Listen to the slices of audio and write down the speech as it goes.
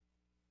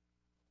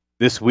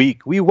This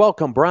week, we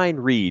welcome Brian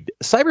Reed,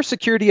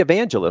 cybersecurity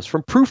evangelist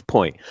from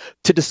Proofpoint,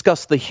 to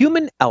discuss the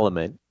human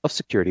element of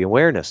security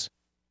awareness.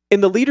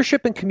 In the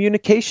leadership and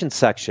communication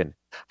section,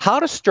 how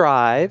to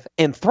strive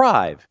and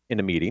thrive in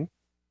a meeting,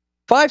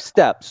 5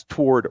 steps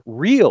toward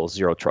real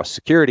zero trust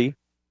security,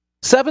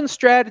 7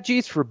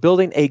 strategies for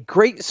building a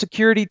great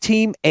security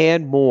team,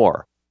 and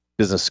more.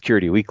 Business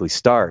Security Weekly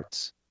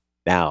starts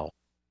now.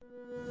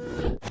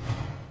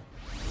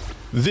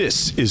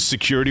 This is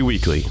Security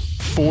Weekly,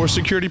 for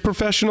security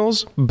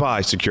professionals,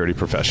 by security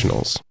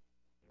professionals.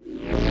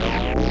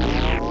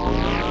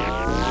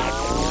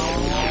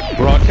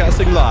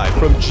 Broadcasting live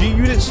from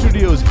G-Unit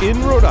Studios in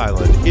Rhode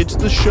Island, it's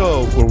the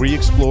show where we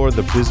explore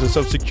the business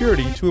of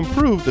security to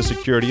improve the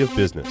security of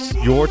business.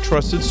 Your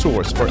trusted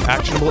source for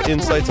actionable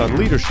insights on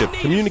leadership,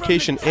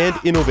 communication, and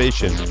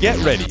innovation. Get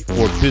ready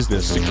for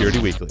Business Security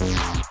Weekly.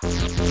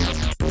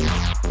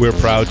 We're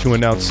proud to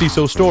announce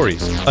CISO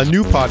Stories, a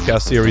new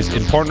podcast series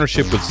in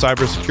partnership with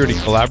Cybersecurity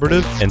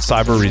Collaborative and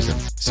Cybereason.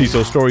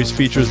 CISO Stories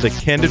features the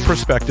candid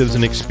perspectives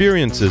and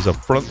experiences of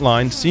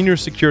frontline senior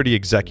security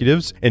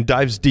executives and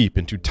dives deep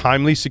into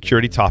timely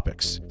security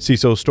topics.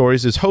 CISO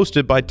Stories is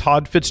hosted by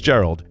Todd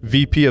Fitzgerald,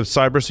 VP of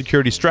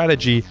Cybersecurity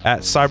Strategy at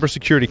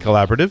Cybersecurity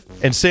Collaborative,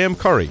 and Sam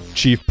Curry,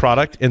 Chief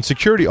Product and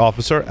Security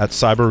Officer at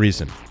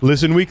Cybereason.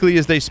 Listen weekly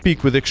as they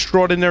speak with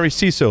extraordinary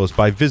CISOs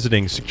by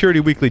visiting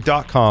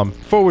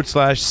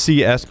securityweekly.com/CSP.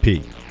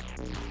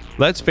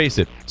 Let's face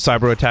it,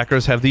 cyber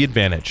attackers have the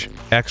advantage.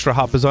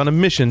 ExtraHop is on a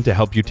mission to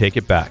help you take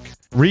it back.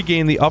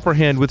 Regain the upper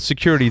hand with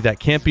security that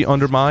can't be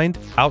undermined,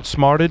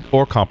 outsmarted,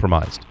 or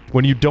compromised.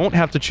 When you don't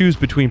have to choose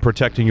between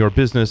protecting your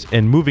business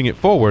and moving it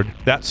forward,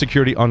 that's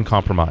security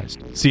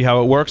uncompromised. See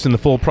how it works in the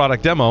full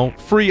product demo,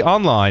 free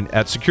online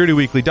at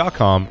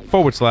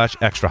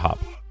securityweekly.com/ExtraHop.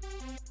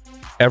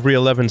 Every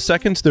 11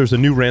 seconds, there's a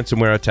new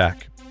ransomware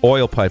attack.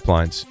 Oil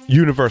pipelines,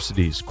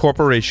 universities,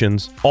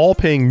 corporations, all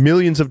paying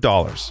millions of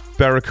dollars.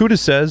 Barracuda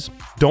says,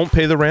 don't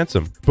pay the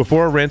ransom.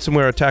 Before a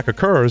ransomware attack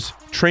occurs,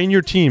 train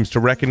your teams to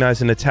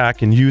recognize an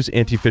attack and use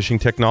anti-phishing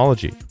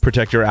technology.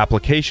 Protect your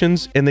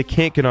applications, and they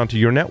can't get onto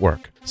your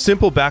network.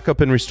 Simple backup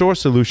and restore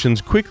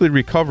solutions quickly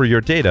recover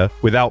your data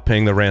without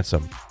paying the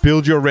ransom.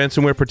 Build your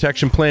ransomware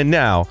protection plan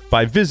now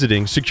by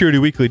visiting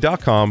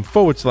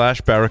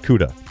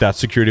securityweekly.com/Barracuda.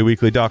 That's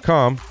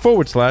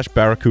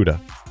securityweekly.com/Barracuda.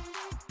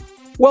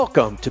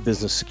 Welcome to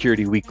Business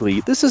Security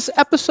Weekly. This is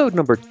episode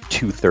number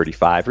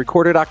 235,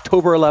 recorded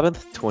October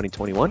 11th,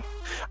 2021.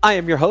 I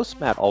am your host,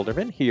 Matt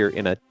Alderman, here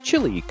in a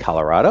chilly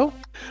Colorado.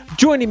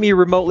 Joining me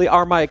remotely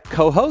are my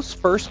co-hosts.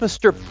 First,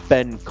 Mr.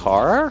 Ben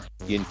Carr.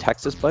 You in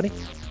Texas, buddy?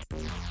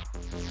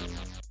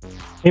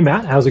 Hey,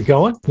 Matt. How's it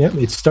going? Yep,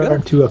 it's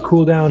starting to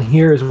cool down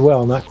here as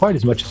well. Not quite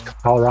as much as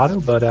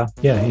Colorado, but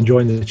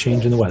enjoying the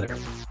change in the weather.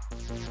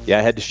 Yeah,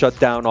 I had to shut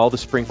down all the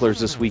sprinklers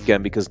this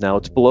weekend because now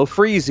it's below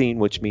freezing,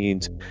 which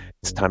means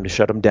it's time to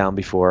shut them down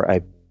before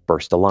I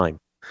burst a line.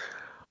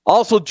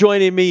 Also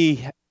joining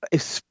me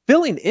is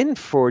filling in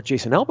for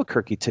Jason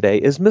Albuquerque today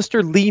is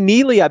Mr. Lee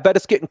Neely. I bet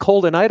it's getting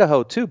cold in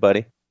Idaho too,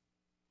 buddy.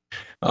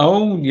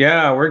 Oh,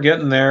 yeah, we're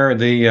getting there.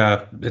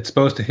 It's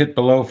supposed to hit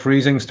below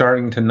freezing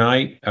starting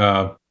tonight.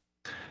 We're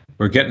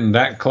getting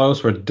that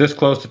close. We're this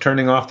close to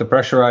turning off the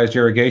pressurized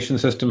irrigation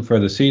system for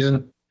the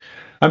season.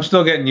 I'm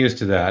still getting used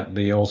to that.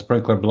 The old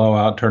sprinkler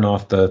blowout, turn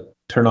off the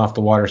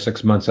water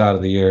 6 months out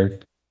of the year.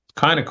 It's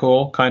kind of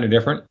cool, kind of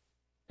different.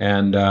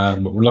 And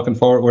we're looking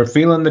forward. We're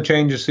feeling the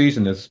change of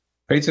season. It's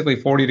basically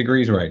 40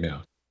 degrees right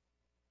now.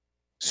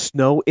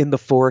 Snow in the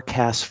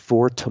forecast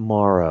for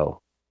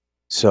tomorrow.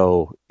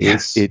 So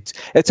it's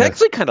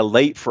actually kind of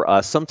late for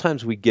us.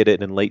 Sometimes we get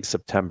it in late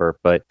September,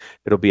 but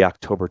it'll be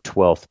October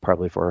 12th,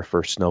 probably for our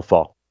first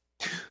snowfall.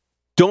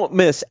 Don't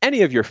miss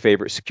any of your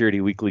favorite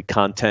Security Weekly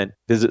content.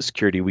 Visit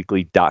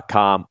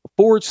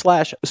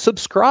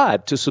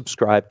securityweekly.com/subscribe to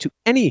subscribe to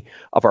any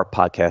of our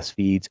podcast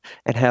feeds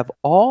and have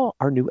all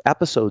our new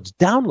episodes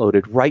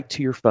downloaded right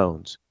to your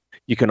phones.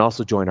 You can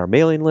also join our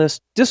mailing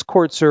list,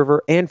 Discord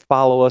server, and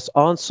follow us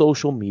on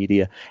social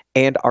media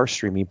and our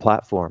streaming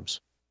platforms.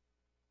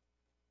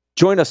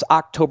 Join us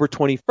October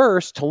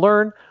 21st to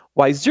learn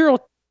why zero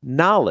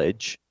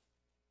knowledge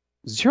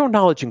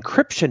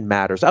encryption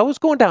matters. I was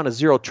going down a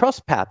zero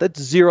trust path.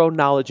 That's zero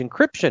knowledge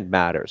encryption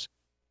matters.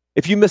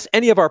 If you miss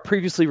any of our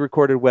previously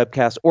recorded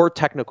webcasts or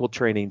technical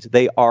trainings,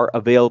 they are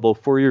available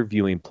for your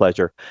viewing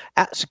pleasure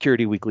at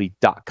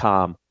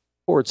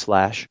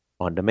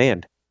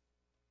securityweekly.com/on-demand.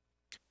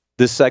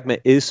 This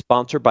segment is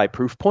sponsored by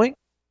Proofpoint.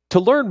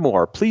 To learn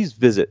more, please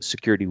visit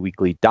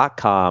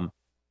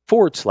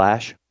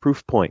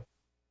securityweekly.com/Proofpoint.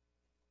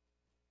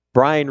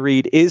 Brian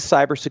Reed is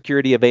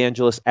cybersecurity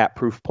evangelist at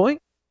Proofpoint.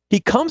 He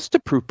comes to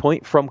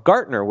Proofpoint from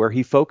Gartner, where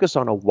he focused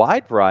on a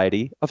wide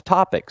variety of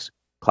topics: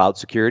 cloud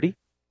security,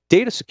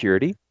 data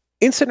security,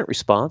 incident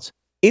response,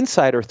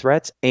 insider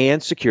threats,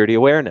 and security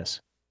awareness.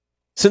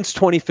 Since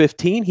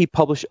 2015, he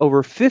published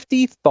over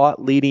 50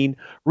 thought-leading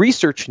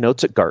research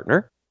notes at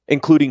Gartner,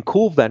 including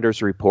Cool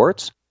Vendors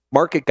reports,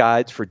 market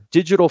guides for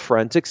digital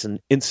forensics and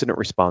incident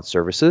response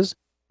services,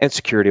 and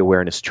security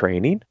awareness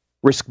training,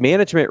 risk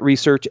management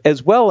research,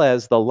 as well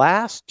as the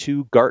last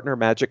 2 Gartner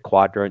Magic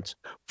Quadrants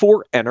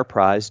for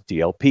enterprise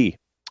DLP.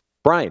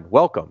 Brian,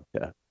 welcome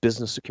to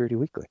Business Security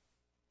Weekly.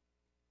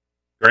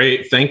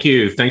 Great. Thank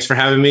you. Thanks for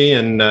having me,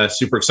 and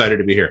super excited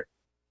to be here.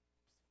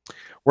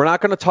 We're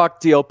not going to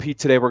talk DLP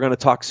today. We're going to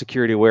talk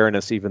security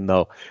awareness, even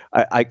though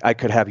I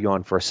could have you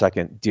on for a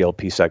second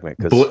DLP segment.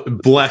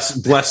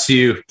 Bless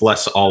you.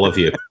 Bless all of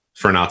you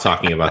for not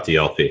talking about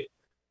DLP.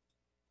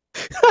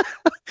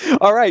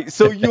 All right.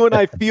 So you and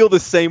I feel the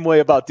same way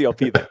about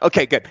DLP then.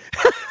 Okay, good.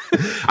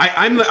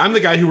 I'm the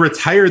guy who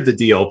retired the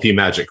DLP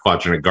Magic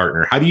Quadrant at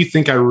Gartner. How do you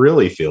think I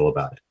really feel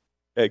about it?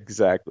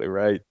 Exactly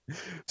right.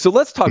 So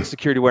let's talk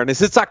security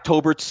awareness. It's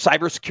October. It's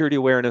Cybersecurity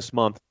Awareness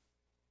Month.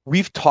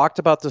 We've talked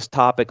about this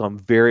topic on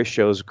various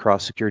shows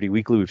across Security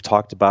Weekly. We've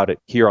talked about it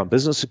here on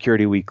Business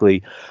Security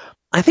Weekly.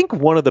 I think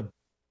one of the,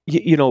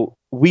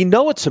 we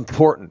know it's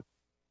important,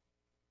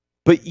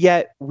 but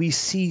yet we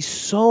see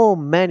so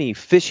many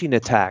phishing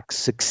attacks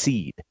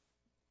succeed.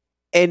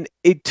 And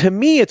to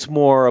me, it's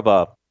more of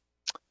a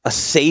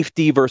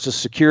safety versus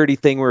security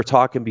thing. We were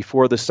talking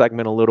before the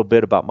segment a little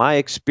bit about my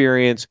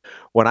experience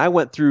when I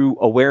went through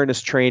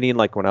awareness training,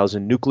 like when I was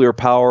in nuclear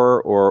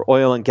power or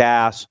oil and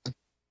gas.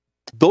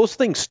 Those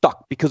things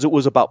stuck because it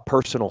was about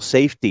personal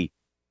safety.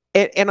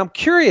 And I'm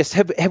curious,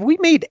 have we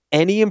made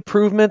any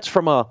improvements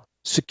from a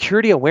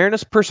security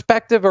awareness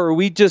perspective, or are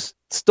we just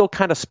still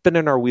kind of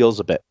spinning our wheels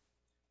a bit?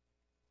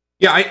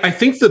 Yeah, I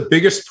think the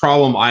biggest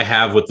problem I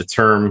have with the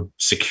term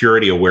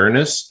security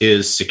awareness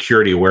is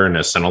security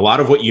awareness. And a lot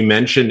of what you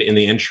mentioned in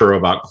the intro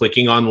about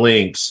clicking on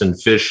links and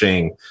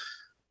phishing,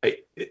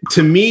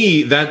 to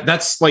me,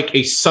 that's like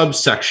a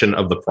subsection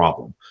of the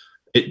problem.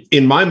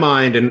 In my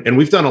mind, and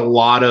we've done a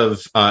lot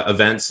of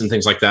events and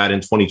things like that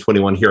in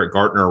 2021 here at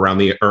Gartner around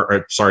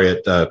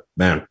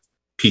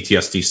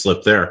PTSD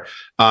slip there,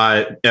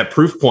 at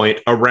Proofpoint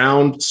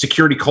around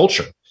security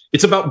culture.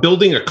 It's about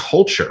building a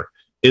culture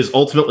is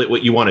ultimately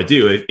what you want to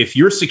do. If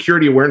your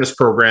security awareness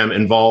program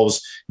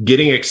involves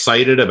getting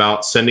excited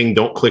about sending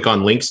don't click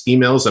on links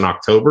emails in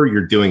October,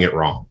 you're doing it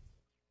wrong.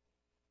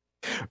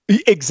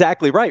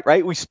 Exactly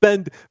right? We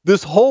spend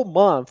this whole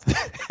month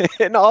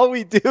and all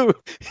we do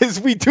is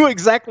we do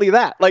exactly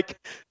that. Like,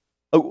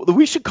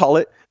 we should call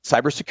it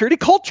Cybersecurity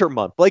Culture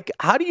Month. Like,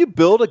 how do you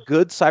build a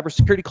good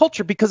cybersecurity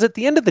culture? Because at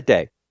the end of the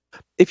day,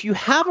 if you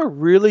have a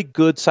really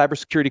good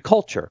cybersecurity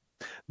culture,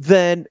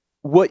 then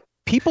what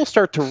people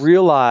start to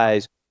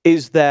realize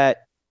is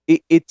that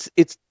it's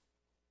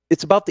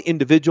about the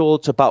individual,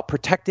 it's about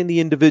protecting the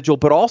individual,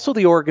 but also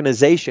the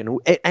organization.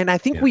 And I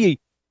think we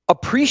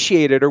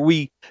appreciate it, or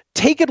we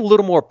take it a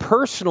little more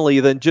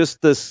personally than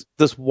just this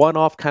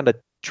one-off kind of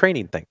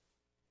training thing.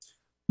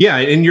 Yeah,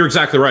 and you're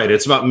exactly right.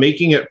 It's about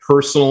making it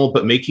personal,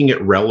 but making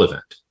it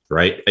relevant,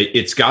 right?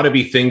 It's got to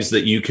be things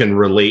that you can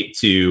relate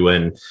to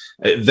and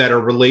that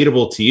are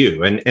relatable to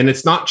you. And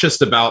it's not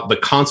just about the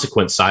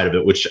consequence side of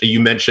it, which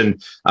you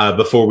mentioned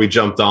before we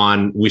jumped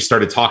on. We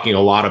started talking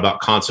a lot about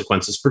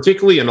consequences,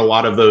 particularly in a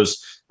lot of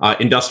those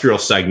industrial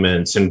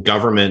segments and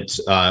government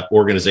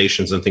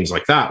organizations and things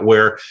like that,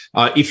 where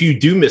if you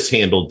do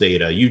mishandle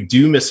data, you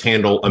do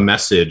mishandle a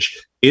message,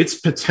 it's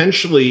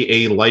potentially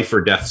a life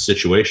or death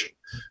situation.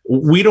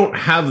 We don't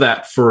have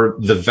that for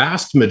the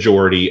vast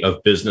majority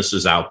of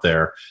businesses out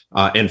there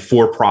and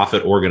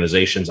for-profit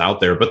organizations out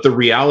there. But the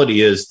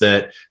reality is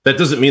that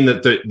doesn't mean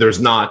that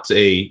there's not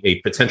a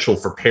potential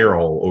for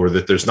peril or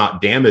that there's not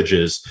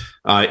damages.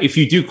 If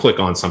you do click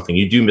on something,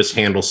 you do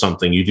mishandle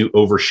something, you do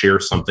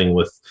overshare something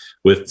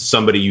with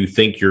somebody you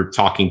think you're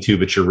talking to,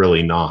 but you're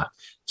really not.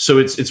 So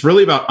it's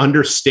really about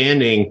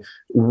understanding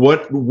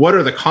what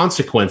are the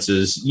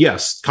consequences.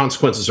 Yes,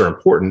 consequences are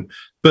important,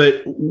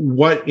 but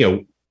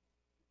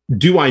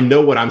do I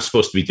know what I'm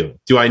supposed to be doing?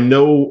 Do I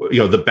know,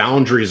 the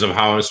boundaries of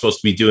how I'm supposed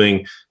to be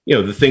doing,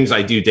 the things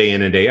I do day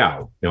in and day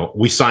out?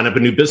 We sign up a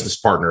new business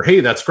partner.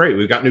 Hey, that's great.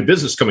 We've got new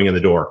business coming in the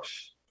door.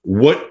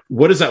 What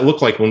does that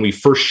look like when we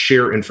first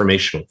share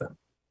information with them?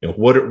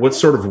 What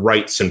sort of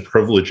rights and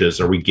privileges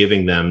are we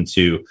giving them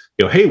to,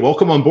 hey,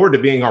 welcome on board to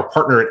being our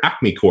partner at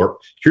Acme Corp.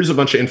 Here's a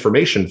bunch of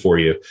information for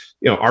you.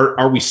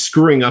 Are we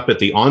screwing up at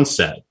the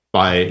onset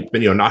by,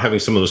 not having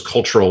some of those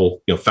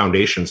cultural,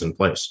 foundations in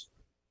place?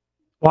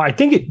 Well, I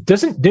think it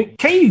doesn't.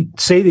 Can you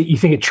say that you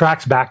think it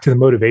tracks back to the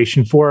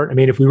motivation for it? I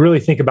mean, if we really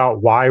think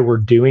about why we're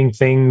doing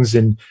things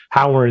and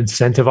how we're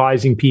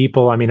incentivizing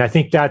people, I mean, I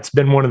think that's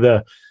been one of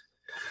the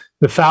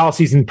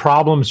fallacies and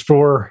problems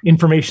for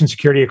information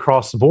security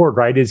across the board,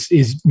 right?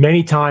 Is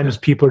many times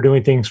people are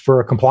doing things for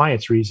a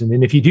compliance reason.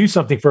 And if you do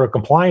something for a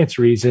compliance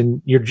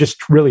reason, you're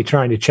just really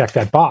trying to check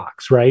that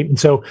box, right? And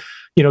so,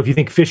 if you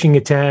think phishing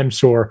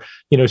attempts or,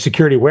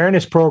 security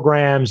awareness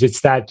programs,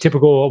 it's that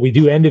typical, we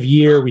do end of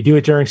year, we do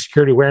it during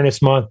Security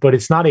Awareness Month, but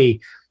it's not a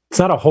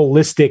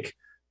holistic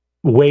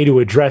way to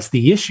address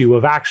the issue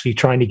of actually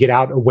trying to get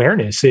out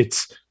awareness.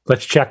 It's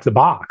let's check the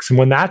box. And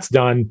when that's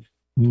done,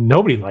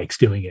 nobody likes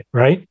doing it,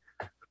 right?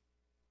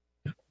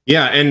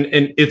 Yeah, and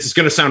it's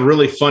going to sound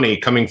really funny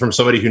coming from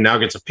somebody who now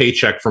gets a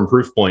paycheck from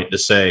Proofpoint to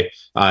say,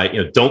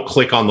 don't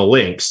click on the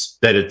links,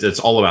 that it's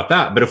all about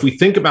that. But if we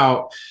think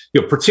about,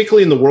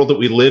 particularly in the world that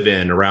we live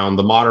in around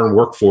the modern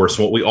workforce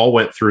and what we all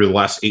went through the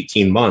last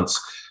 18 months,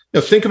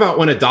 think about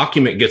when a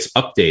document gets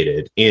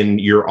updated in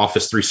your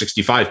Office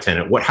 365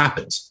 tenant, what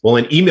happens? Well,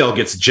 an email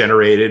gets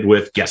generated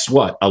with, guess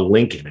what? A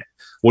link in it.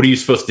 What are you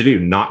supposed to do?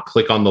 Not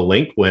click on the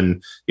link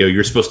when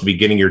you're supposed to be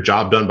getting your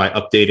job done by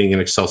updating an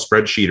Excel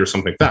spreadsheet or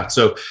something like that.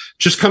 So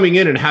just coming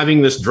in and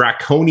having this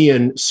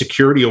draconian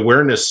security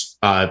awareness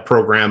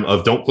program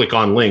of don't click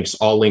on links,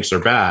 all links are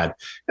bad,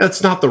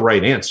 that's not the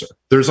right answer.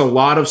 There's a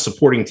lot of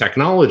supporting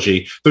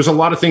technology. There's a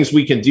lot of things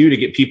we can do to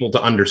get people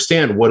to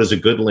understand what does a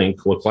good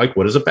link look like,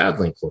 what does a bad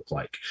link look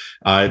like.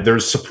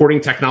 There's supporting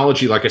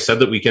technology, like I said,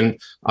 that we can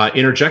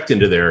interject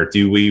into there.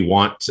 Do we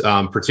want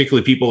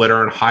particularly people that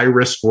are in high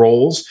risk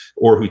roles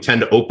or who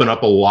tend to open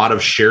up a lot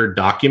of shared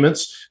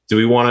documents? Do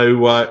we want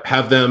to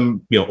have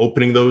them,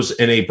 opening those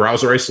in a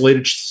browser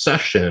isolated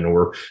session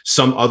or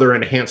some other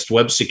enhanced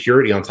web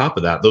security on top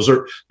of that? Those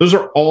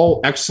are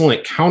all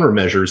excellent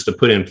countermeasures to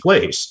put in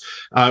place.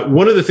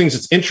 One of the things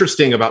that's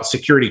interesting about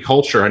security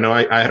culture, I know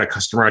I had a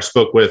customer I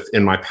spoke with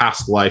in my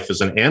past life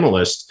as an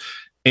analyst,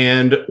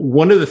 and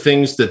one of the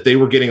things that they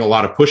were getting a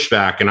lot of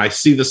pushback, and I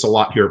see this a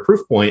lot here at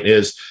Proofpoint,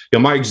 is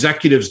my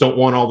executives don't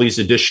want all these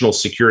additional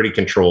security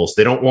controls.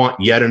 They don't want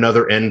yet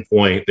another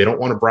endpoint. They don't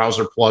want a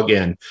browser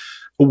plugin.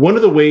 One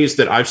of the ways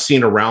that I've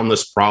seen around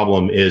this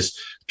problem is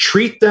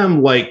treat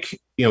them like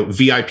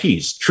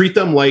VIPs, treat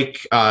them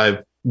like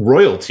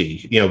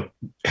royalty.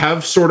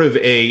 Have sort of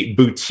a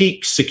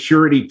boutique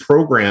security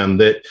program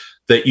that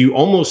you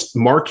almost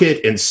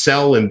market and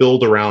sell and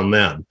build around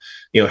them.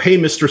 Hey,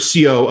 Mr.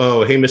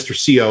 COO, hey, Mr.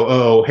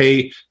 COO,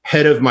 hey,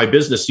 head of my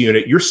business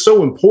unit, you're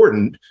so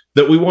important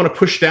that we want to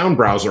push down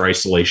browser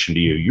isolation to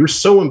you. You're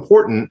so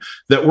important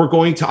that we're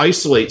going to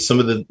isolate some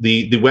of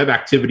the web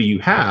activity you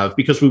have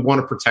because we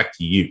want to protect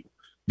you.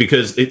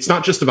 Because it's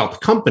not just about the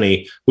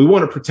company. We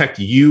want to protect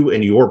you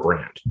and your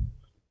brand.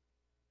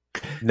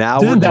 Now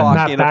Doesn't we're that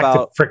talking map back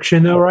about to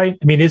friction, though, right?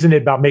 I mean, isn't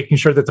it about making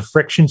sure that the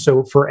friction,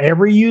 so for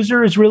every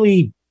user, is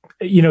really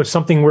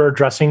something we're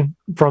addressing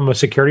from a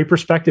security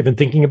perspective and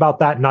thinking about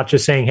that, not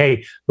just saying,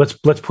 hey, let's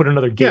put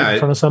another gate in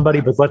front of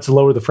somebody, but let's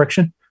lower the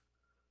friction.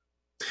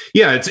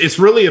 Yeah, it's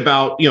really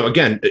about,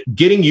 again,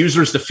 getting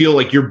users to feel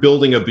like you're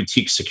building a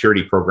boutique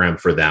security program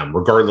for them,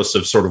 regardless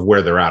of sort of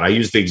where they're at. I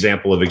use the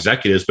example of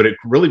executives, but it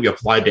can really be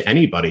applied to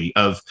anybody.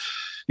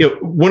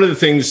 One of the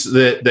things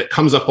that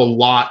comes up a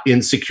lot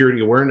in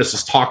security awareness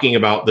is talking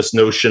about this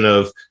notion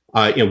of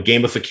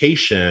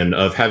gamification,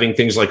 of having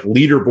things like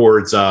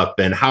leaderboards up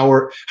and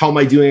how am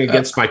I doing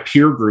against my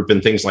peer group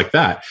and things like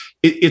that.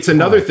 It's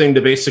another thing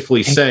to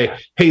basically say,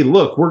 hey,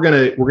 look, we're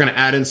gonna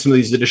add in some of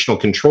these additional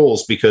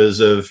controls because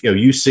of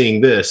you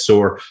seeing this,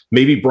 or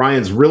maybe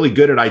Brian's really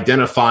good at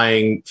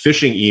identifying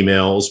phishing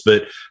emails,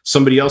 but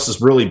somebody else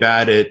is really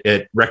bad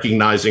at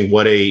recognizing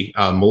what a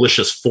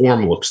malicious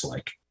form looks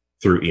like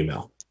through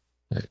email.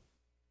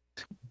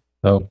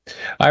 So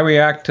I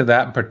react to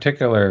that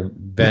particular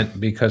bent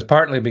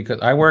partly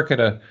because I work at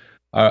a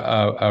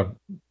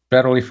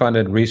federally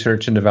funded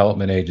research and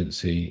development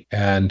agency.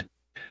 And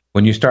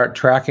when you start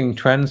tracking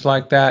trends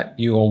like that,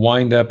 you will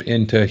wind up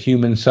into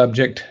human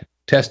subject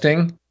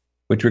testing,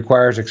 which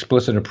requires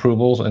explicit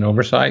approvals and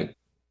oversight.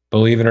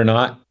 Believe it or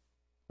not,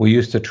 we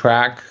used to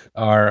track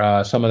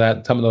our some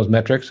of those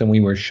metrics, and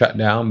we were shut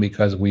down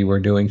because we were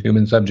doing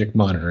human subject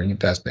monitoring and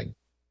testing,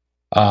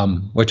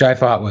 which I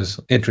thought was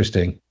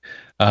interesting.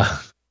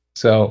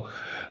 So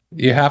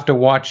you have to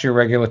watch your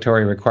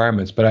regulatory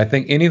requirements, but I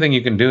think anything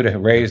you can do to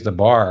raise the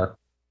bar,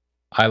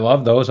 I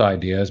love those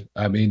ideas.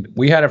 I mean,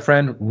 we had a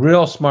friend,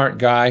 real smart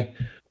guy,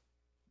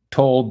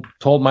 told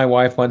my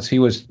wife once he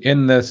was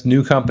in this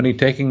new company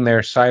taking their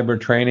cyber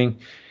training.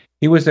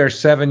 He was there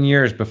 7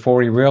 years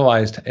before he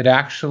realized it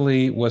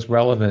actually was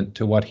relevant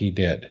to what he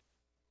did.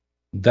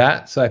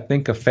 That's, I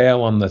think, a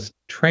fail on the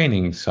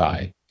training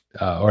side,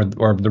 or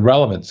the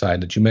relevant side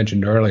that you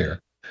mentioned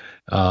earlier.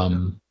 So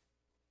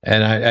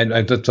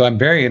I'm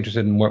very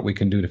interested in what we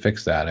can do to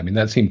fix that. I mean,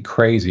 that seemed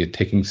crazy, it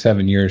taking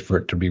 7 years for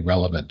it to be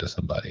relevant to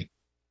somebody.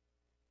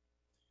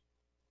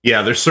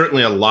 Yeah, there's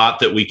certainly a lot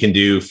that we can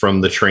do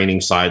from the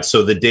training side.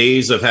 So the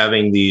days of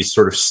having these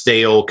sort of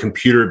stale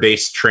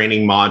computer-based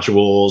training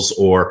modules,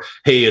 or,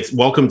 hey, it's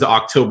welcome to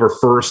October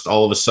 1st,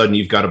 all of a sudden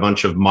you've got a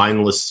bunch of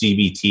mindless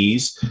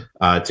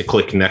CBTs to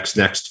click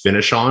next,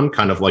 finish on,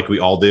 kind of like we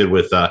all did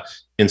with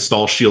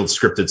install Shield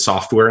scripted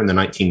software in the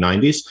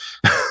 1990s.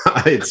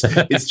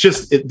 It's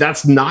just,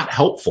 that's not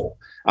helpful.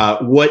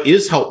 What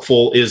is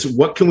helpful is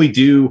what can we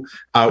do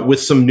with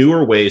some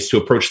newer ways to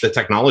approach the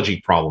technology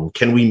problem?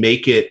 Can we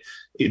make it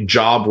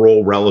job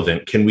role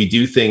relevant? Can we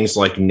do things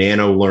like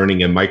nano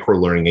learning and micro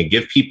learning and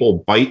give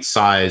people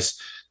bite-sized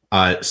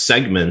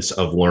segments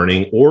of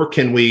learning? Or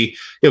can we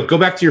go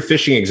back to your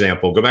phishing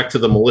example, go back to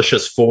the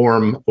malicious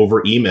form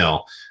over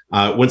email?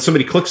 When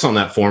somebody clicks on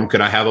that form,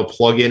 could I have a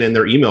plugin in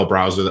their email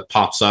browser that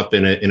pops up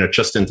in a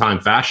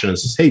just-in-time fashion and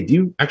says, hey, do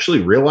you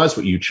actually realize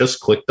what you just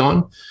clicked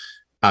on?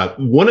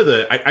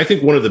 I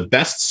think one of the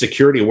best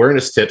security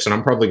awareness tips, and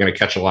I'm probably going to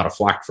catch a lot of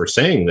flack for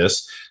saying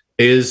this,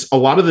 is a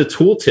lot of the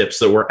tool tips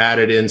that were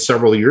added in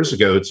several years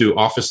ago to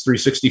Office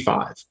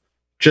 365.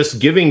 Just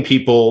giving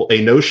people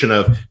a notion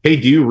of, hey,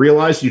 do you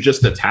realize you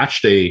just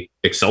attached a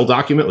Excel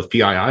document with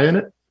PII in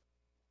it?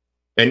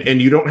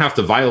 And you don't have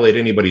to violate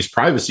anybody's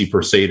privacy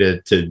per se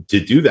to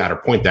do that or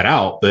point that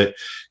out. But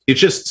it's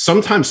just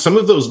sometimes some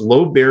of those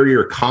low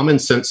barrier common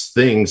sense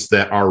things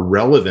that are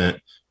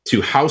relevant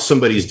to how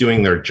somebody's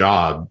doing their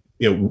job,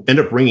 end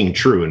up ringing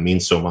true and mean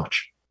so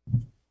much.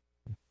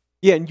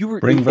 Yeah, and you were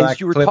bring back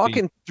Clippy.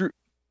 Talking through.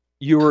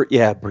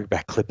 Bring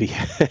back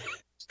Clippy.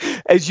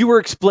 As you were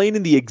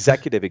explaining the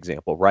executive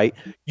example, right?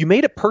 You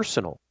made it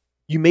personal.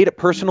 You made it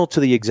personal to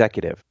the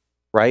executive,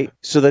 right?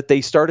 So that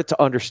they started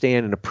to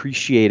understand and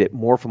appreciate it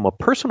more from a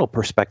personal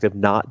perspective,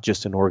 not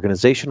just an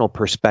organizational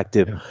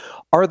perspective. Yeah.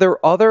 Are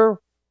there other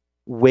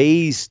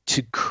ways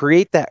to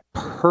create that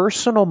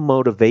personal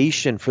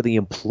motivation for the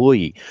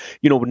employee?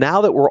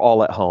 Now that we're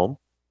all at home,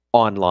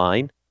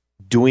 online,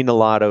 doing a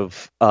lot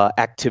of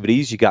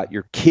activities, you got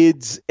your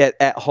kids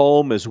at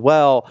home as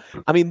well.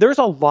 I mean, there's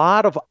a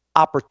lot of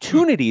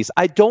opportunities.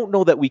 I don't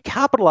know that we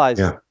capitalize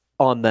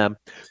on them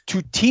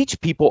to teach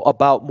people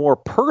about more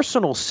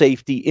personal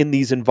safety in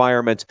these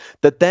environments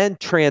that then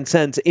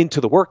transcends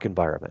into the work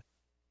environment.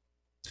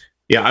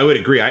 Yeah, I would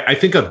agree. I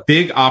think a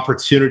big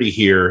opportunity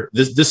here,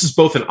 this is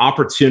both an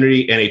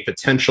opportunity and a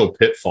potential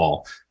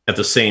pitfall at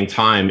the same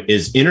time,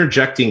 is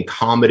interjecting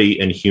comedy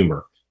and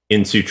humor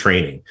into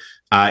training.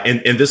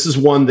 And this is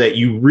one that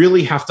you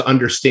really have to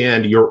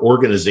understand your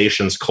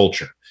organization's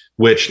culture,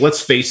 which,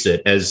 let's face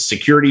it, as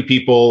security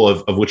people,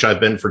 of which I've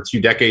been for 2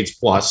 decades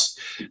plus,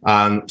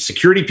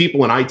 security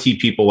people and IT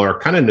people are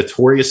kind of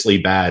notoriously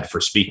bad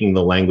for speaking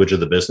the language of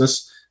the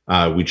business.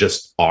 We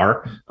just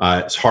are,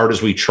 as hard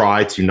as we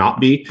try to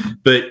not be.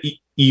 But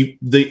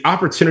the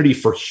opportunity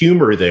for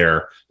humor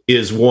there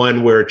is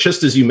one where,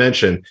 just as you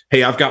mentioned,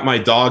 hey, I've got my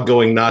dog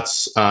going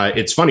nuts.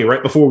 It's funny,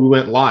 right before we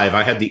went live,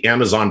 I had the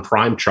Amazon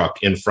Prime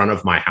truck in front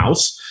of my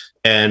house.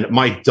 And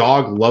my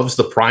dog loves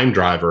the Prime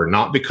driver,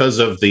 not because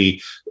of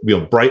the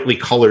brightly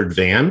colored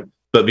van,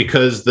 but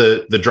because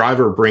the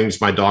driver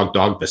brings my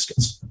dog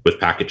biscuits with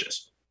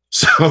packages.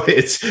 So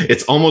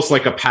it's almost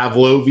like a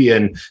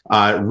Pavlovian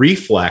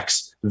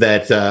reflex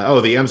that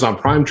the Amazon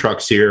Prime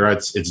truck's here.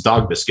 It's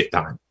dog biscuit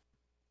time.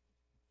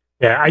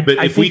 Yeah,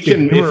 if we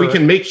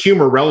can make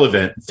humor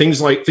relevant,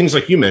 things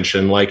like you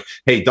mentioned, like,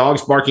 hey,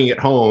 dogs barking at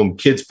home,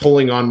 kids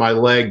pulling on my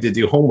leg to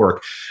do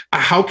homework.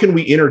 How can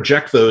we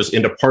interject those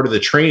into part of the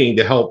training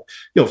to help?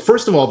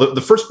 First of all, the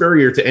first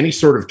barrier to any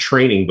sort of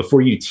training before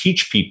you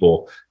teach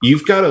people,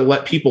 you've got to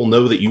let people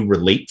know that you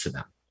relate to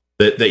them,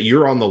 that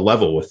you're on the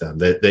level with them,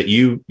 that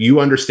you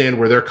understand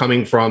where they're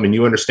coming from and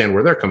you understand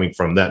where they're coming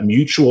from. That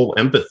mutual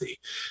empathy.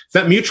 If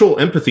that mutual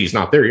empathy is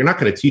not there, you're not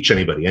going to teach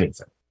anybody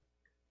anything.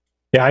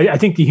 Yeah, I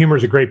think the humor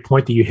is a great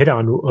point that you hit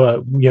on.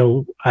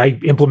 I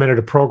implemented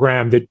a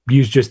program that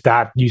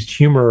used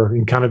humor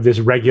in kind of this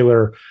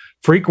regular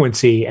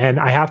frequency. And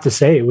I have to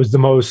say, it was the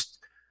most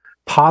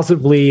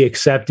positively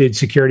accepted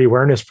security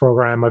awareness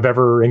program I've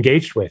ever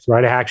engaged with,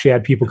 right? I actually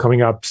had people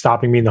coming up,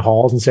 stopping me in the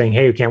halls and saying,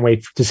 hey, we can't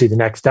wait to see the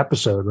next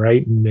episode,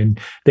 right? And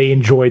they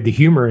enjoyed the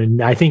humor.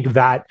 And I think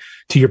that,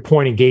 to your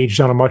point, engaged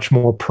on a much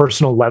more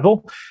personal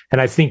level. And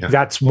I think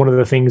that's one of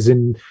the things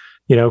in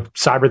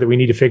cyber that we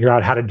need to figure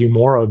out how to do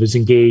more of, is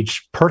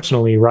engage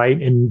personally,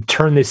 right? And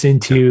turn this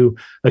into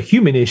a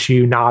human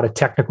issue, not a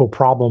technical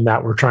problem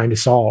that we're trying to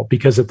solve.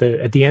 Because at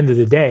the end of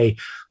the day,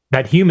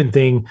 that human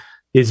thing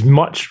is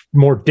much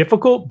more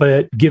difficult, but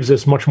it gives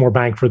us much more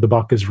bang for the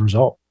buck as a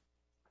result.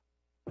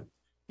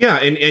 Yeah,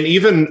 and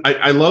even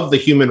I love the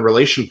human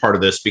relation part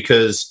of this,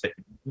 because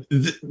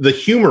the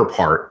humor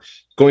part,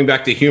 going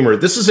back to humor,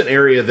 this is an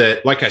area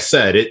that, like I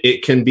said,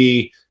 it can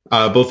be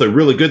both a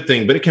really good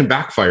thing, but it can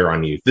backfire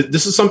on you.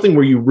 This is something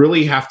where you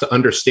really have to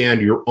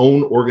understand your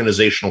own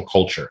organizational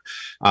culture.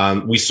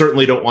 We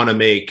certainly don't want to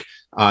make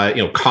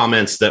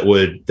comments that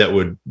would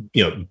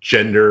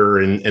gender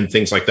and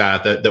things like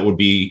that would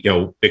be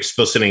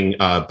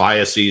expositing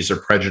biases or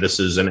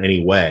prejudices in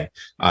any way.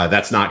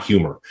 That's not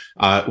humor.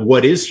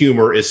 What is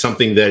humor is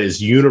something that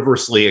is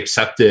universally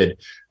accepted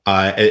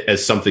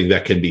as something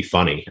that can be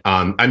funny.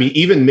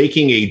 Even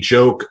making a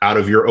joke out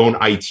of your own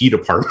IT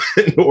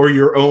department or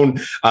your own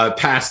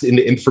past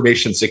into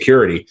information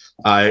security,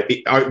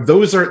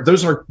 those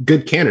are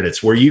good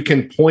candidates where you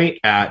can point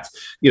at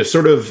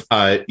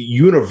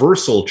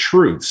universal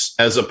truths,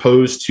 as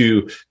opposed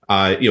to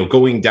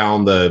going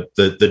down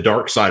the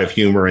dark side of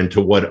humor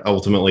into what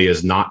ultimately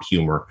is not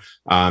humor.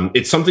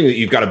 It's something that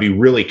you've got to be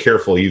really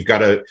careful. You've got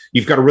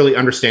to really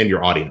understand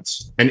your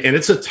audience, and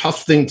it's a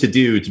tough thing to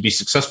do to be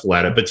successful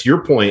at it. But to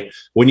your point,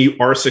 when you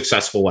are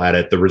successful at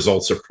it, the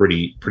results are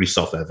pretty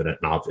self-evident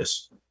and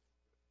obvious.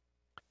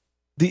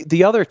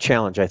 The other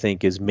challenge, I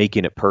think, is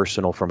making it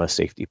personal from a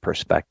safety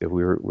perspective.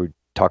 We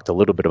talked a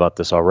little bit about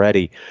this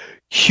already.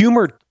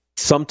 Humor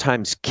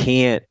sometimes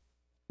can't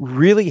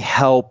really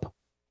help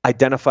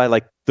identify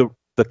like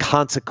the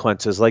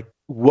consequences, like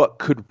what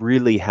could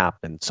really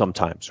happen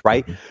sometimes,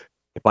 right? Mm-hmm.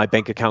 if my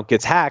bank account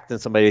gets hacked and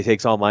somebody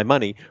takes all my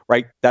money,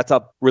 right? That's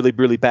a really,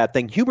 really bad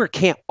thing. Humor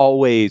can't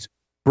always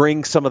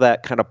bring some of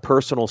that kind of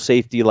personal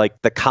safety, like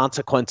the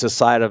consequences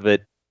side of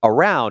it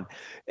around.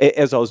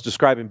 As I was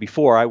describing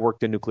before, I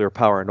worked in nuclear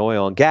power and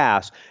oil and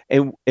gas.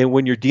 And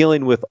when you're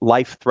dealing with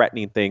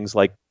life-threatening things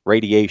like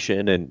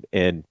radiation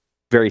and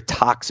very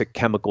toxic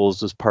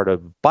chemicals as part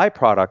of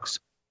byproducts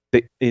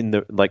in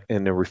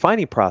the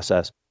refining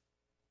process,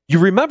 you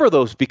remember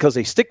those because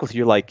they stick with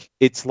you, like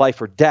it's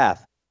life or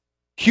death.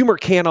 Humor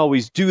can't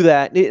always do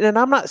that. And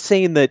I'm not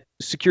saying that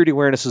security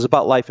awareness is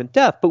about life and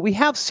death, but we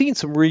have seen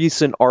some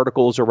recent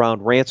articles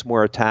around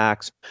ransomware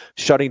attacks,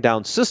 shutting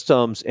down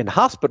systems in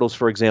hospitals,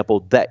 for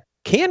example, that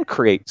can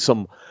create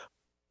some,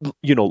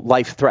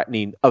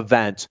 life-threatening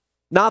events.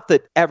 Not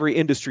that every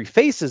industry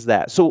faces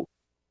that. So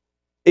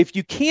if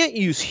you can't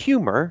use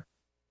humor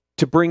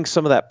to bring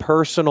some of that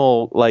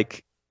personal,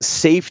 like,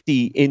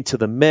 safety into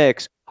the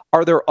mix,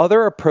 are there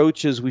other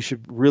approaches we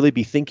should really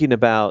be thinking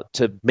about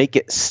to make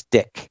it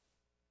stick?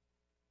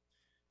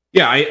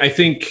 Yeah, I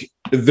think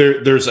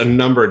there's a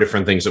number of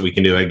different things that we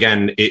can do.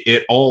 Again,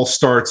 it all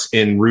starts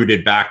in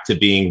rooted back to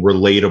being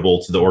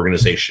relatable to the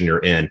organization you're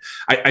in.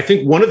 I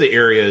think one of the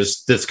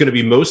areas that's going to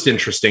be most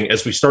interesting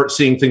as we start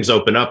seeing things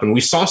open up, and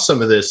we saw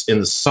some of this in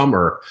the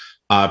summer,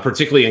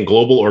 particularly in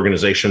global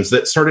organizations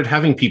that started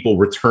having people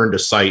return to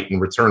site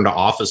and return to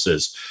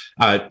offices.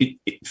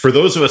 For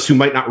those of us who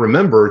might not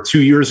remember,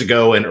 2 years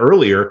ago and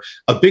earlier,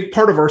 a big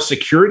part of our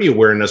security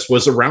awareness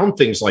was around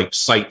things like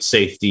site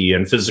safety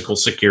and physical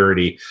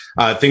security.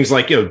 Things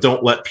like,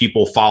 don't let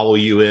people follow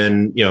you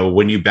in,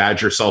 when you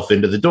badge yourself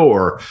into the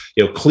door,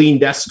 clean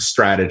desk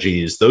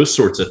strategies, those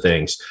sorts of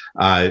things.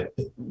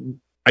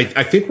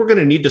 I think we're going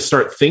to need to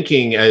start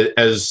thinking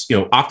as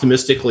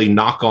optimistically,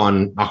 knock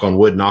on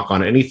wood, knock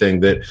on anything,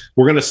 that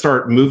we're going to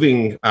start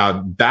moving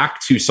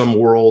back to some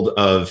world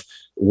of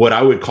what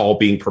I would call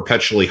being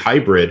perpetually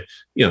hybrid,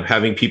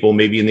 having people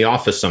maybe in the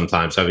office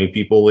sometimes, having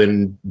people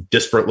in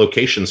disparate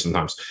locations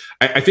sometimes.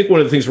 I think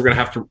one of the things we're going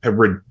to have to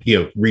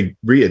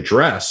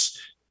readdress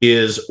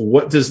is,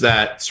 what does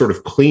that sort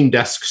of clean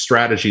desk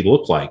strategy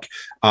look like?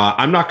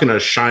 I'm not going to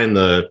shine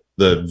the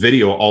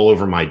video all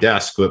over my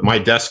desk, but my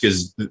desk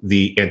is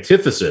the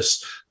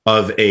antithesis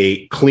of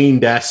a clean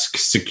desk,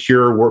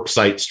 secure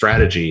worksite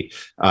strategy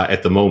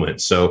at the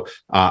moment. So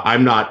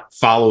I'm not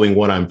following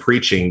what I'm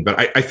preaching, but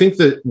I think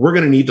that we're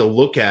going to need to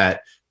look at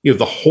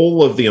the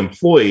whole of the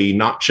employee,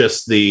 not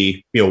just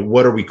the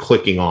what are we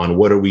clicking on,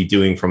 what are we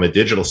doing from a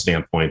digital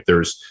standpoint.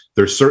 There's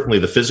certainly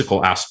the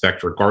physical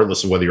aspect,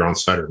 regardless of whether you're on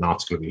site or not.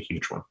 It's going to be a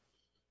huge one.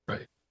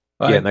 Right.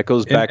 Yeah, and that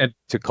goes back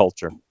to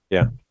culture.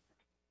 Yeah.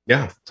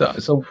 Yeah.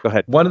 So go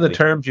ahead. One of the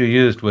terms you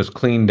used was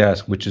clean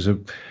desk, which is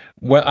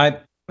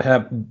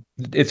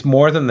it's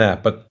more than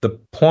that, but the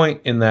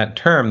point in that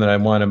term that I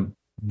want to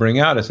bring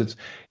out is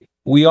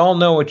we all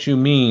know what you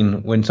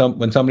mean when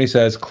somebody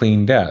says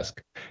clean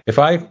desk. If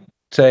I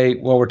say,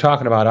 well, we're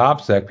talking about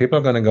OPSEC, people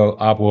are going to go,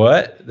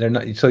 what? They're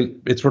not. So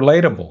it's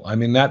relatable. I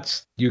mean,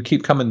 you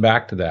keep coming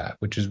back to that,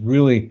 which is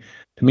really,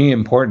 to me,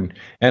 important.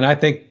 And I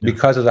think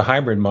because of the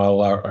hybrid model,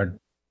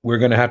 we're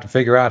going to have to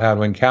figure out how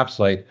to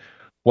encapsulate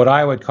what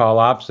I would call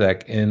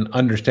OPSEC in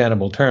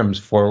understandable terms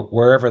for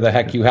wherever the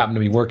heck you happen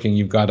to be working.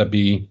 You've got to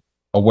be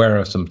aware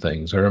of some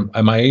things. Or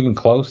am I even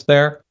close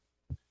there?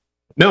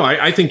 No,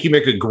 I think you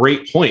make a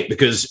great point,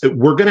 because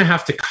we're going to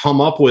have to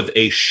come up with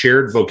a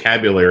shared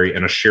vocabulary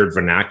and a shared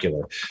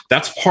vernacular.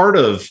 That's part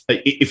of,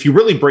 if you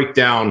really break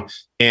down,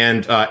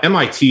 and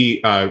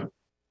MIT,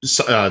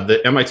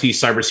 the MIT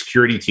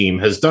cybersecurity team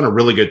has done a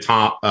really good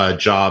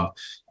job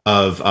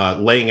of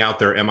laying out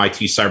their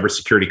MIT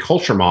cybersecurity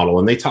culture model.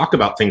 And they talk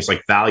about things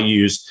like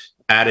values,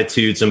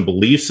 attitudes, and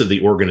beliefs of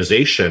the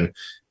organization.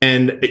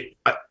 And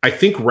I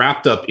think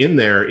wrapped up in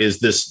there is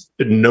this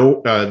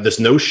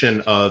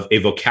notion of a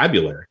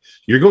vocabulary.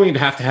 You're going to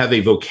have a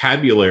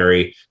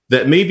vocabulary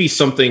that may be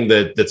something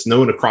that's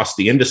known across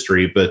the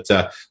industry, but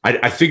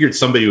I figured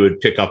somebody would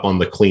pick up on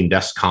the clean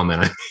desk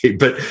comment I made.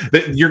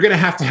 But you're going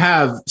to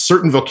have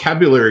certain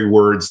vocabulary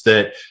words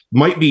that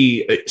might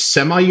be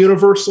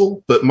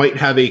semi-universal, but might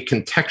have a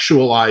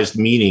contextualized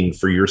meaning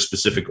for your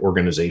specific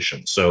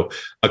organization. So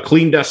a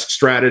clean desk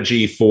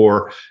strategy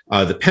for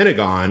the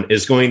Pentagon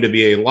is going to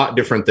be a lot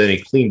different than a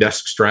clean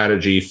desk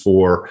strategy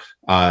for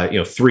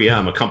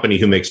 3M, a company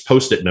who makes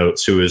Post-it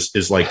notes, who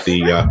is like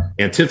the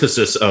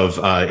antithesis of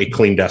a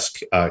clean desk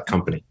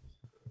company.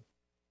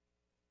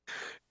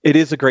 It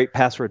is a great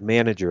password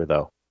manager,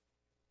 though.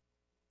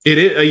 It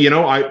is,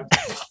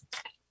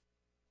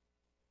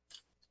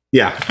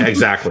 yeah,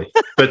 exactly.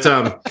 But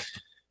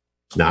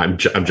no, I'm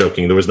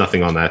joking. There was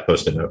nothing on that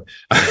Post-it note.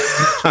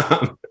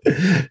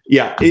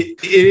 Yeah,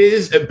 it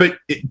is. But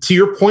to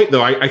your point,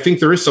 though, I think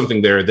there is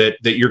something there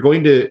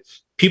that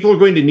people are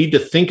going to need to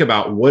think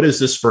about. What is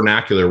this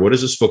vernacular? What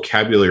is this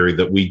vocabulary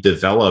that we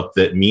develop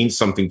that means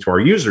something to our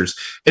users?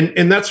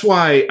 And that's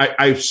why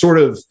I've sort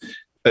of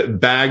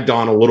bagged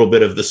on a little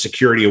bit of the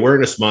Security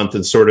Awareness Month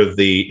and sort of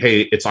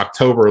hey, it's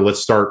October, let's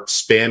start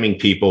spamming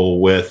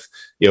people with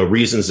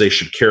reasons they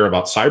should care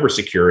about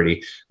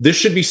cybersecurity. This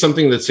should be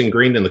something that's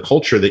ingrained in the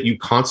culture that you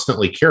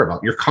constantly care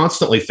about. You're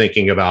constantly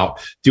thinking about,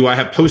 do I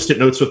have Post-it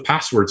notes with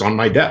passwords on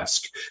my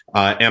desk?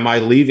 Am I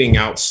leaving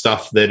out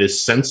stuff that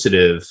is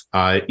sensitive,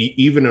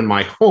 even in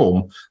my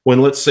home,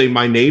 when, let's say,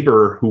 my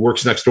neighbor who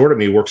works next door to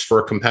me works for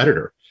a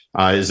competitor?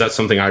 Is that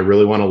something I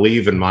really want to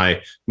leave in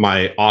my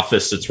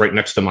office that's right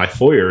next to my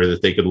foyer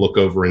that they could look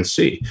over and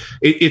see?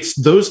 It's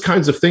those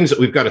kinds of things that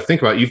we've got to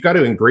think about. You've got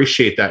to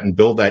ingratiate that and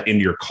build that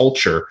into your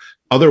culture.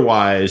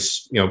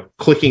 Otherwise,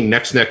 clicking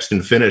next,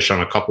 and finish on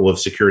a couple of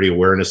security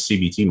awareness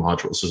CBT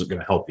modules isn't going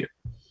to help you.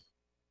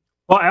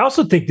 Well, I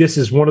also think this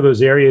is one of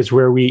those areas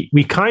where we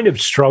kind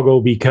of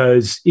struggle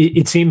because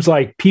it seems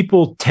like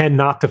people tend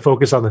not to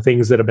focus on the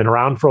things that have been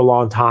around for a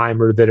long time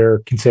or that are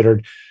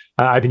considered,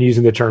 I've been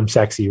using the term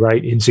sexy,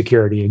 right, in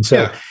security. And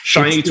so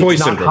shiny toy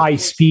it's not syndrome. High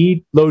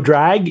speed, low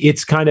drag.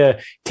 It's kind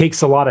of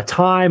takes a lot of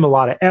time, a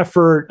lot of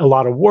effort, a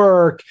lot of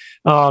work.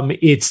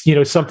 It's,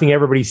 something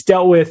everybody's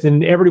dealt with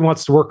and everybody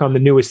wants to work on the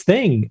newest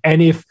thing.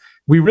 And if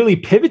we really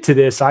pivot to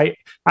this, I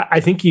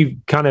think you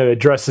kind of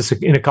addressed this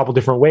in a couple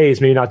different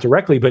ways, maybe not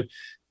directly, but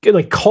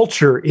like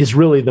culture is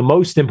really the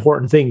most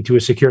important thing to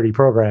a security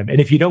program. And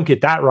if you don't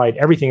get that right,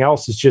 everything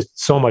else is just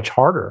so much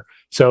harder.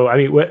 So, I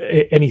mean,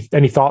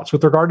 any thoughts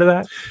with regard to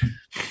that?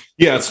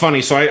 Yeah, it's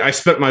funny. So I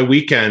spent my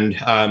weekend,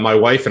 my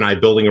wife and I,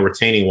 building a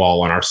retaining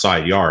wall on our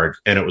side yard.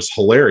 And it was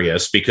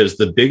hilarious because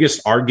the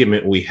biggest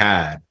argument we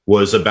had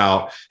was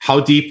about how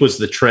deep was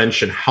the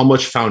trench and how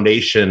much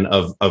foundation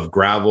of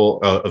gravel,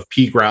 of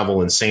pea gravel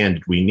and sand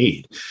did we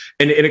need?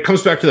 And it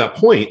comes back to that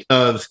point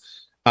of,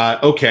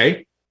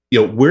 okay,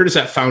 where does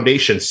that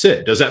foundation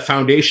sit? Does that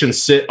foundation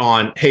sit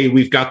on, hey,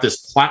 we've got this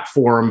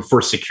platform for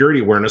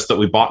security awareness that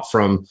we bought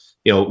from,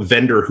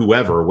 vendor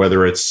whoever,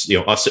 whether it's,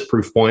 us at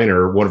Proofpoint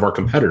or one of our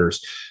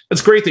competitors.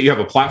 It's great that you have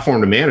a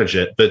platform to manage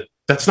it, but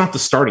that's not the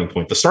starting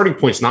point. The starting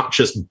point is not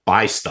just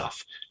buy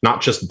stuff,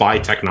 not just buy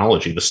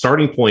technology. The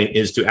starting point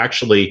is to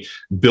actually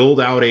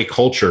build out a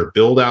culture,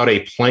 build out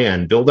a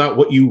plan, build out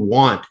what you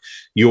want,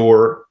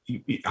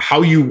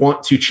 how you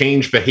want to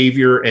change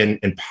behavior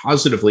and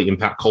positively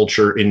impact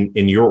culture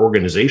in your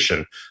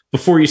organization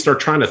before you start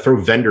trying to throw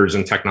vendors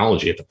and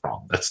technology at the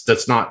problem.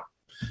 That's not,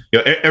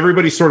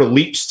 everybody sort of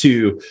leaps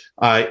to,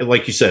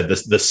 like you said,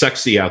 the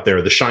sexy out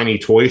there, the shiny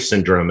toy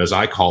syndrome, as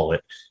I call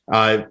it.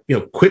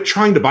 Quit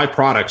trying to buy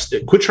products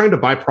and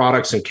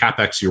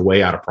CapEx your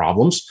way out of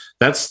problems.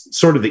 That's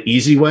sort of the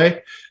easy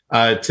way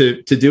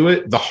to do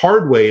it. The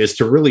hard way is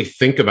to really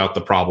think about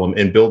the problem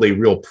and build a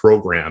real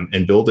program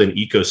and build an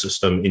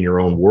ecosystem in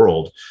your own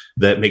world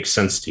that makes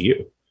sense to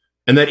you.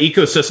 And that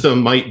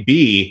ecosystem might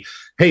be,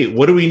 hey,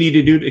 what do we need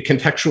to do to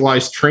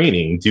contextualize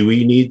training? Do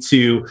we need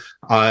to,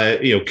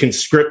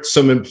 conscript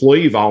some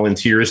employee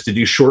volunteers to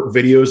do short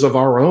videos of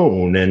our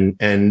own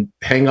and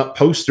hang up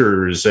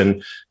posters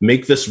and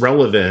make this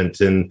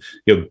relevant and,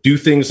 do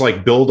things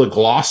like build a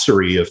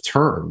glossary of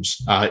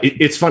terms?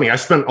 It's funny. I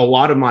spent a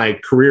lot of my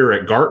career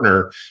at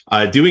Gartner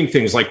doing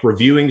things like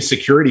reviewing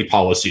security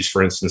policies,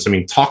 for instance. I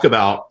mean, talk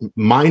about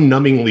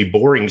mind-numbingly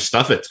boring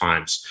stuff at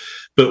times.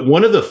 But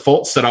one of the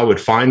faults that I would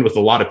find with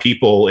a lot of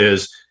people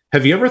is,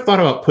 have you ever thought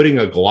about putting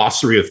a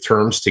glossary of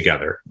terms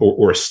together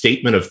or a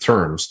statement of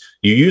terms?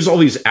 You use all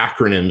these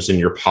acronyms in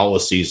your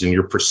policies and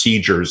your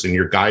procedures and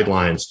your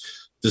guidelines.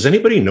 Does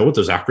anybody know what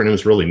those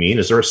acronyms really mean?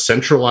 Is there a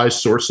centralized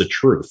source of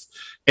truth?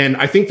 And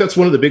I think that's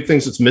one of the big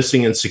things that's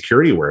missing in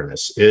security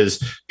awareness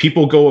is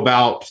people go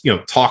about,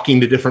 talking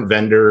to different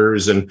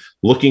vendors and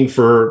looking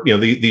for,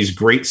 these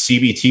great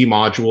CBT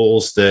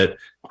modules that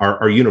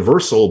are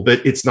universal,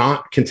 but it's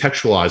not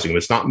contextualizing them.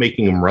 It's not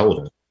making them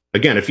relevant.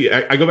 Again,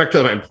 I go back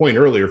to my point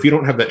earlier, if you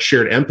don't have that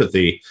shared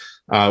empathy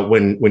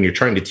when you're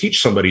trying to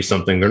teach somebody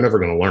something, they're never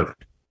going to learn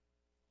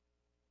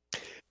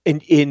it.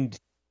 And in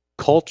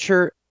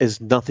culture is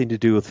nothing to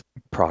do with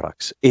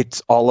products.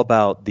 It's all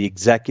about the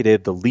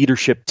executive, the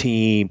leadership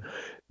team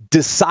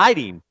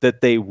deciding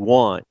that they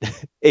want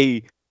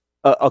a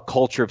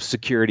culture of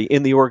security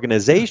in the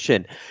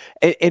organization.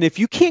 And if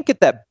you can't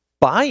get that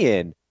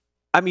buy-in,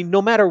 I mean,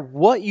 no matter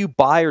what you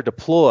buy or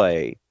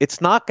deploy,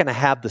 it's not going to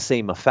have the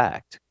same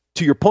effect.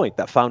 To your point,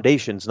 that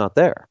foundation's not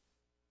there.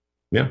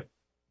 Yeah.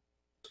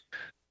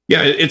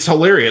 Yeah, it's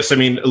hilarious. I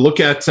mean, look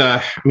at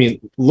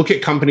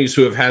companies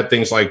who have had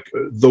things like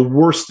the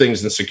worst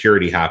things in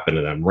security happen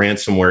to them: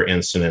 ransomware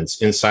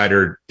incidents,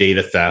 insider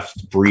data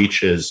theft,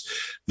 breaches,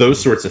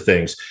 those sorts of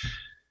things.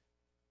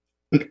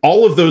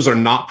 All of those are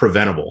not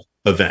preventable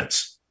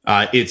events.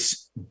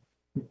 It's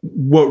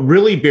what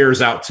really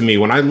bears out to me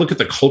when I look at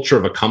the culture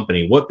of a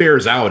company. What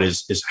bears out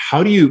is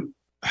how do you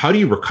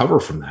recover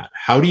from that?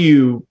 How do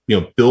you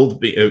build?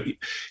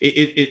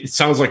 It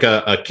sounds like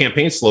a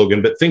campaign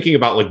slogan, but thinking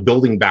about like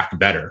building back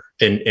better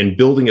and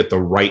building it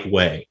the right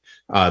way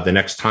the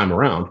next time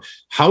around.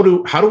 How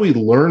do we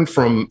learn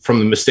from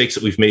the mistakes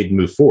that we've made and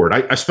move forward?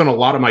 I spent a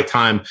lot of my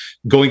time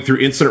going through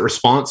incident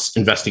response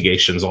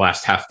investigations the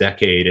last half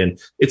decade, and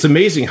it's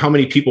amazing how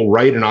many people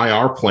write an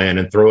IR plan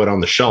and throw it on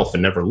the shelf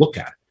and never look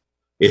at it.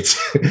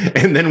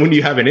 And then when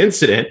you have an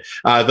incident,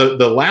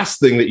 the last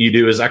thing that you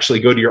do is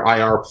actually go to your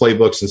IR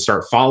playbooks and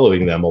start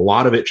following them. A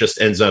lot of it just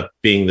ends up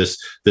being this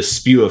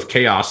spew of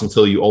chaos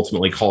until you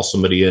ultimately call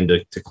somebody in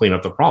to clean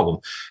up the problem.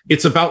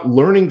 It's about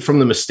learning from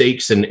the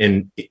mistakes and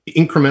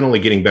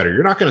incrementally getting better.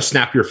 You're not going to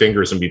snap your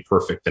fingers and be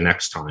perfect the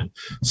next time.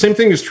 Same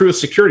thing is true with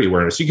security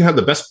awareness. You can have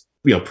the best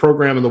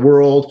program in the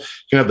world.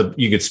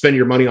 You could spend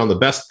your money on the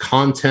best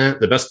content,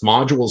 the best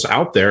modules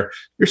out there.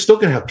 You're still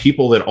going to have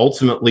people that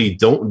ultimately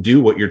don't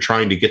do what you're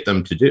trying to get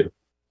them to do.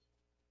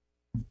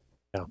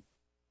 Yeah.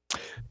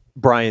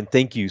 Brian,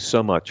 thank you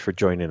so much for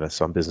joining us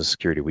on Business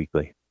Security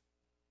Weekly.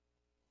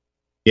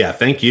 Yeah,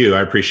 thank you.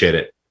 I appreciate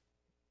it.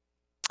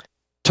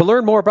 To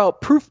learn more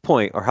about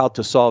Proofpoint or how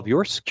to solve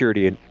your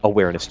security and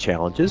awareness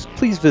challenges,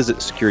 please visit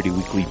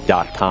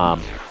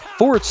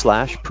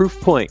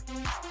securityweekly.com/Proofpoint.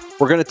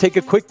 We're going to take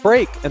a quick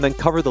break and then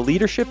cover the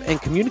leadership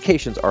and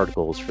communications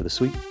articles for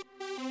this week.